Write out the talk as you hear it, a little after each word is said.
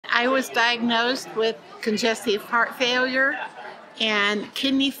I was diagnosed with congestive heart failure and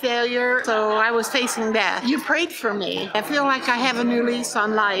kidney failure, so I was facing death. You prayed for me. I feel like I have a new lease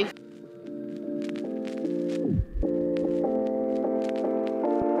on life.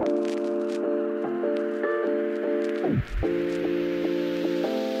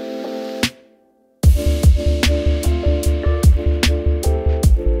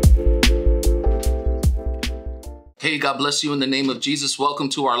 Hey, God bless you in the name of Jesus. Welcome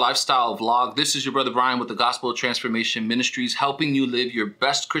to our lifestyle vlog. This is your brother Brian with the Gospel of Transformation Ministries, helping you live your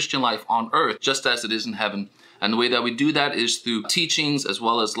best Christian life on earth, just as it is in heaven. And the way that we do that is through teachings as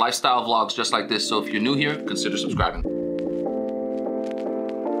well as lifestyle vlogs just like this. So if you're new here, consider subscribing.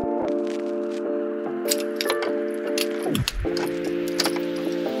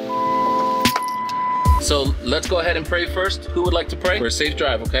 So let's go ahead and pray first. Who would like to pray? For a safe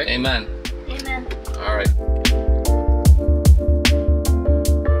drive, okay? Amen. Amen. All right.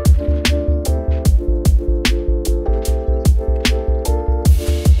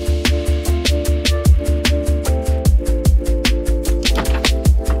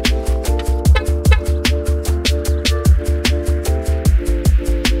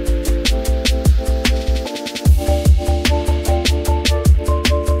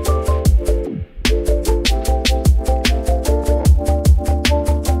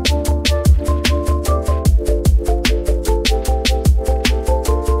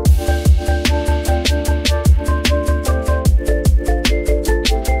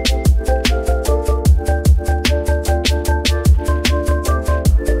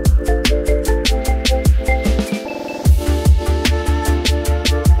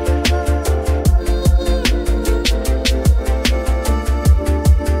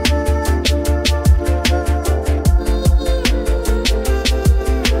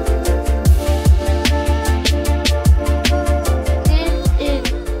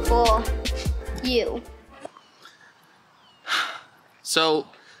 So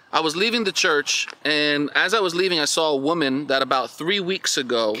I was leaving the church, and as I was leaving, I saw a woman that about 3 weeks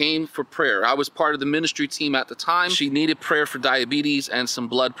ago came for prayer. I was part of the ministry team at the time. She needed prayer for diabetes and some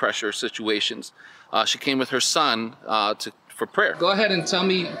blood pressure situations. She came with her son for prayer. Go ahead and tell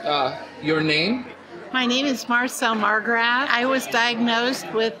me your name. My name is Marcel Margrat. I was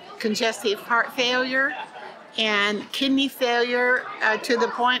diagnosed with congestive heart failure and kidney failure to the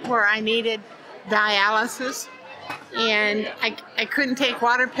point where I needed dialysis. And I couldn't take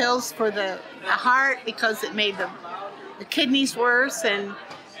water pills for the heart because it made the kidneys worse, and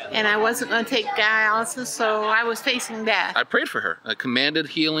I wasn't going to take dialysis, so I was facing death. I prayed for her. I commanded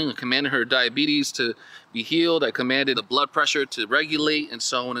healing. I commanded her diabetes to be healed. I commanded the blood pressure to regulate, and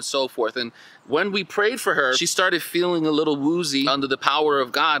so on and so forth. And when we prayed for her, she started feeling a little woozy under the power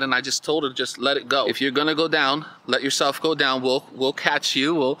of God, and I just told her, just let it go. If you're gonna go down, let yourself go down. We'll catch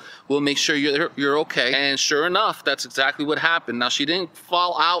you. We'll make sure you're okay. And sure enough, that's exactly what happened. Now, she didn't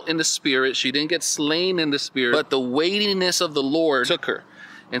fall out in the spirit. She didn't get slain in the spirit, but the weightiness of the Lord took her.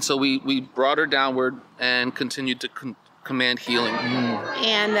 And so we brought her downward and continued to command healing.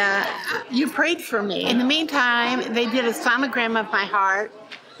 And you prayed for me. In the meantime, they did a sonogram of my heart,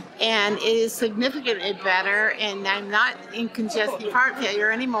 and it is significantly better, and I'm not in congestive heart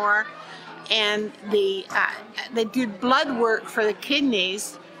failure anymore. And they did blood work for the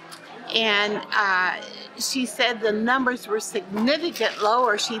kidneys, and she said the numbers were significantly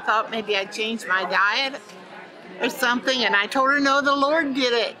lower. She thought maybe I changed my diet or something, and I told her, no, the Lord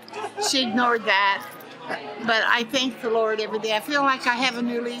did it. She ignored that. But I thank the Lord every day. I feel like I have a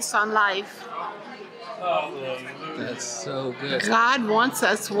new lease on life. That's so good. God wants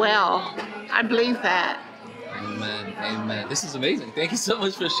us well. I believe that. Amen. Amen. This is amazing. Thank you so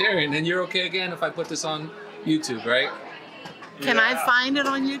much for sharing. And you're okay again if I put this on YouTube, right? Can I find it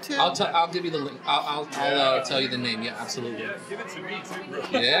on YouTube? I'll give you the link. I'll tell you the name. Yeah, absolutely. Yeah, give it to me too,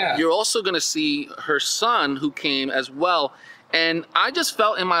 bro. Yeah. You're also going to see her son who came as well. And I just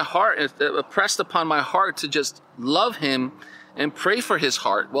felt in my heart, pressed upon my heart to just love him and pray for his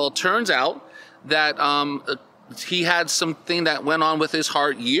heart. Well, it turns out that he had something that went on with his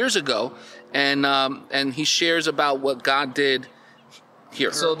heart years ago. And he shares about what God did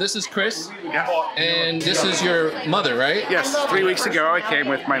here. So this is Chris, and this is your mother, right? Yes, 3 weeks ago I came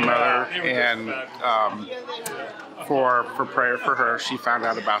with my mother, and for prayer for her. She found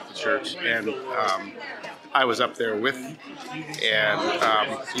out about the church, and I was up there with,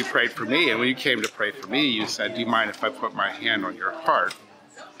 and you prayed for me, and when you came to pray for me, you said, do you mind if I put my hand on your heart?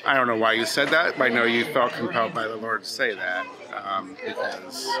 I don't know why you said that, but I know you felt compelled by the Lord to say that,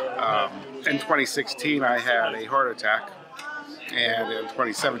 because in 2016 I had a heart attack, and in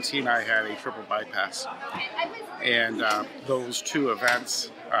 2017 I had a triple bypass. And those two events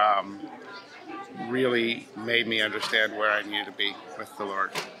really made me understand where I needed to be with the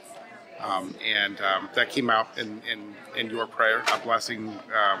Lord. That came out in your prayer. A blessing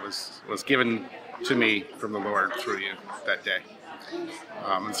was given to me from the Lord through you that day.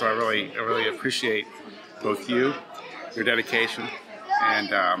 And so I really appreciate both you, your dedication,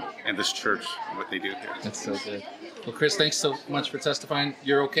 and this church, what they do here. That's so good. Well, Chris, thanks so much for testifying.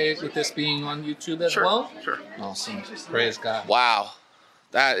 You're okay with this being on YouTube as well? Sure. Awesome. Praise God. Wow.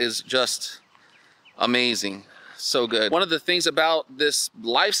 That is just amazing. So good. One of the things about this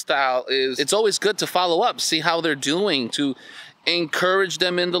lifestyle is it's always good to follow up, see how they're doing, to encourage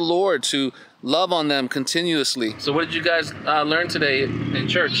them in the Lord, to love on them continuously. So what did you guys learn today in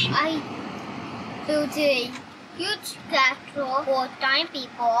church? I built a huge castle for tiny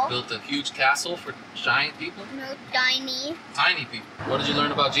people. Built a huge castle for giant people? No, tiny. Tiny people. What did you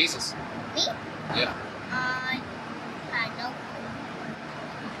learn about Jesus? Me? Yeah. I know.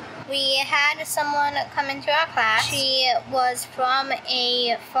 We had someone come into our class. She was from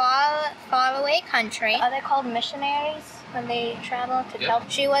a far away country. Are they called missionaries when they travel to tell?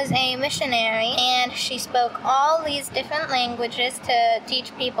 She was a missionary, and she spoke all these different languages to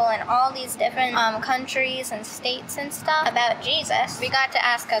teach people in all these different countries and states and stuff about Jesus. We got to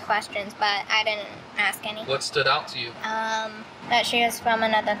ask her questions, but I didn't ask any. What stood out to you? That she was from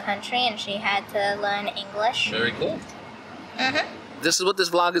another country and she had to learn English. Very cool. Mm-hmm. This is what this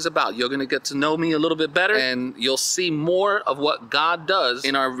vlog is about. You're gonna get to know me a little bit better, and you'll see more of what God does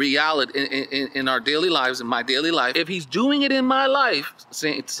in our reality, in our daily lives, in my daily life. If he's doing it in my life,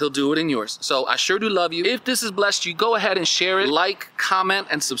 he'll do it in yours. So I sure do love you. If this has blessed you, go ahead and share it, like, comment,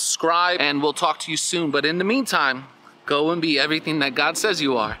 and subscribe, and we'll talk to you soon. But in the meantime, go and be everything that God says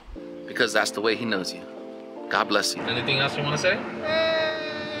you are, because that's the way he knows you. God bless you. Anything else you want to say?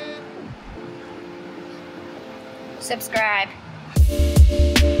 Subscribe.